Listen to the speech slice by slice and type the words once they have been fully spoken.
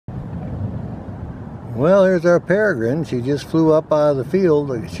Well, here's our Peregrine. She just flew up out of the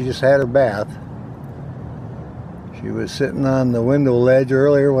field. She just had her bath. She was sitting on the window ledge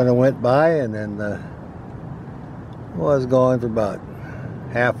earlier when I went by, and then was gone for about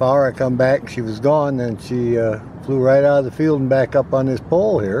half hour. I come back and she was gone. Then she flew right out of the field and back up on this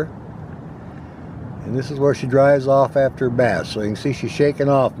pole here. And this is where she drives off after her bath. So you can see she's shaking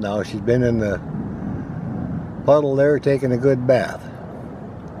off now. She's been in the puddle there taking a good bath.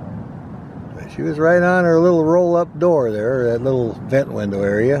 She was right on her little roll-up door there, that little vent window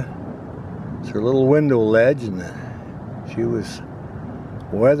area. It's her little window ledge, and she was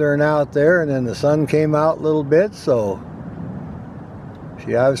weathering out there, and then the sun came out a little bit, so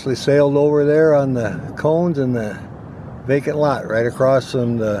she obviously sailed over there on the cones in the vacant lot right across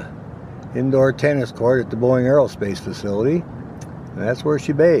from the indoor tennis court at the Boeing Aerospace facility. And that's where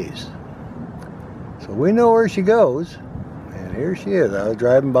she bays. So we know where she goes. And here she is. I was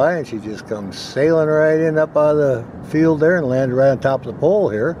driving by and she just comes sailing right in up out of the field there and landed right on top of the pole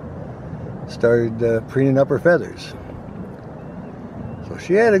here. Started preening up her feathers. So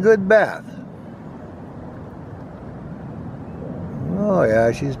she had a good bath. Oh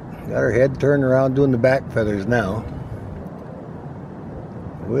yeah, she's got her head turned around doing the back feathers now.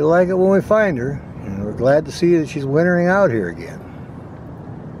 We like it when we find her, and we're glad to see that she's wintering out here again.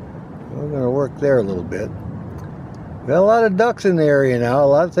 We're going to work there a little bit. Got a lot of ducks in the area now, a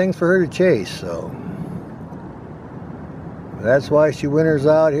lot of things for her to chase, so that's why she winters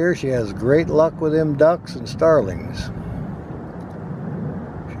out here. She has great luck with them ducks and starlings.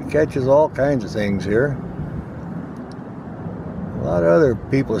 She catches all kinds of things here. A lot of other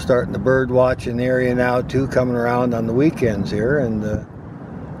people are starting to bird watch in the area now too, coming around on the weekends here and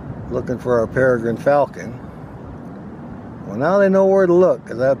looking for our Peregrine Falcon. Well, now they know where to look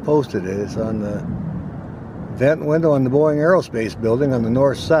because I posted it. It's on the vent window on the Boeing Aerospace building on the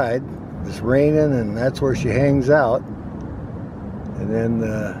north side. It's raining, and that's where she hangs out. And then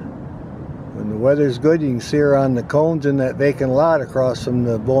when the weather's good, you can see her on the cones in that vacant lot across from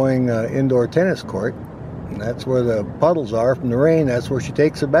the Boeing indoor tennis court. And that's where the puddles are from the rain. That's where she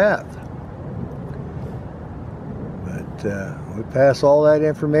takes a bath. But we pass all that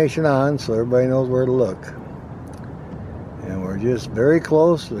information on so everybody knows where to look. And we're just very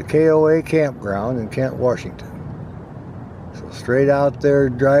close to the KOA campground in Kent, Washington. So straight out their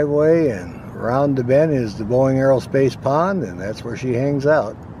driveway and around the bend is the Boeing Aerospace pond, and that's where she hangs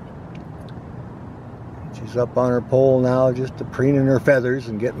out. She's up on her pole now, just preening her feathers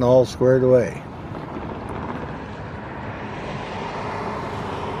and getting all squared away.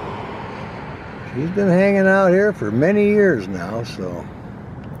 She's been hanging out here for many years now, so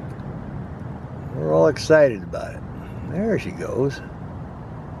we're all excited about it. There she goes.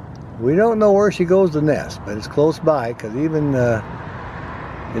 We don't know where she goes to nest, but it's close by, because even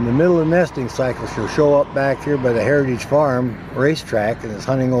in the middle of the nesting cycle, she'll show up back here by the Heritage Farm racetrack and is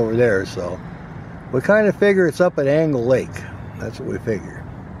hunting over there. So we kind of figure it's up at Angle Lake. That's what we figure.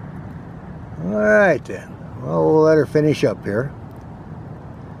 All right then. Well, we'll let her finish up here.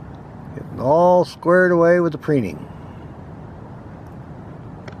 Getting all squared away with the preening.